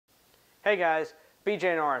Hey guys,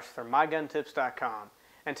 BJ Norris from MyGunTips.com,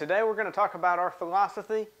 and today we're going to talk about our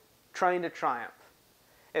philosophy, Train to Triumph.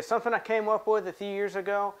 It's something I came up with a few years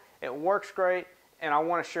ago. It works great, and I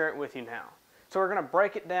want to share it with you now. So we're going to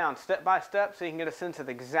break it down step by step so you can get a sense of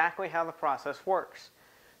exactly how the process works.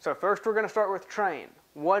 So first we're going to start with train.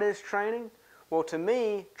 What is training? Well, to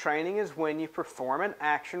me, training is when you perform an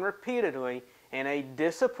action repeatedly in a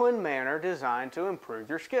disciplined manner designed to improve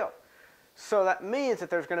your skill. So that means that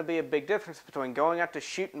there's going to be a big difference between going out to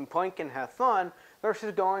shoot and plink and have fun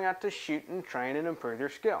versus going out to shoot and train and improve your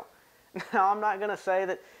skill. Now, I'm not going to say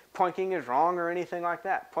that plinking is wrong or anything like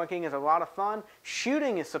that. Plinking is a lot of fun.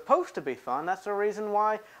 Shooting is supposed to be fun. That's the reason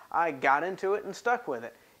why I got into it and stuck with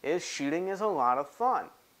it, is shooting is a lot of fun.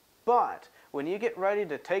 But when you get ready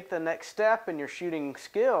to take the next step in your shooting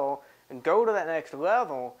skill and go to that next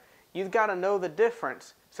level, you've got to know the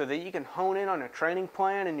difference so that you can hone in on a training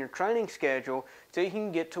plan and your training schedule so you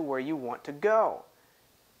can get to where you want to go.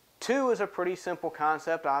 Two is a pretty simple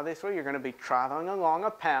concept. Obviously, you're going to be traveling along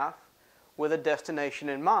a path with a destination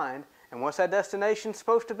in mind. And what's that destination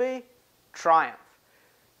supposed to be? Triumph.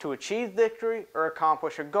 To achieve victory or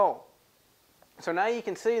accomplish a goal. So now you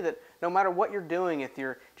can see that no matter what you're doing, if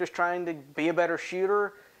you're just trying to be a better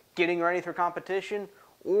shooter, getting ready for competition,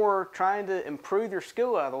 or trying to improve your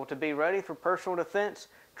skill level to be ready for personal defense,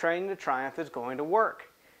 Training to Triumph is going to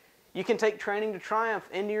work. You can take Training to Triumph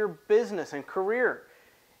into your business and career.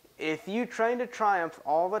 If you train to triumph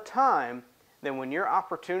all the time, then when your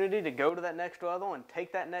opportunity to go to that next level and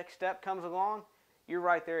take that next step comes along, you're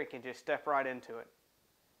right there. You can just step right into it.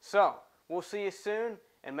 So, we'll see you soon,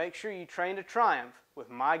 and make sure you train to triumph with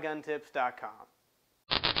MyGunTips.com.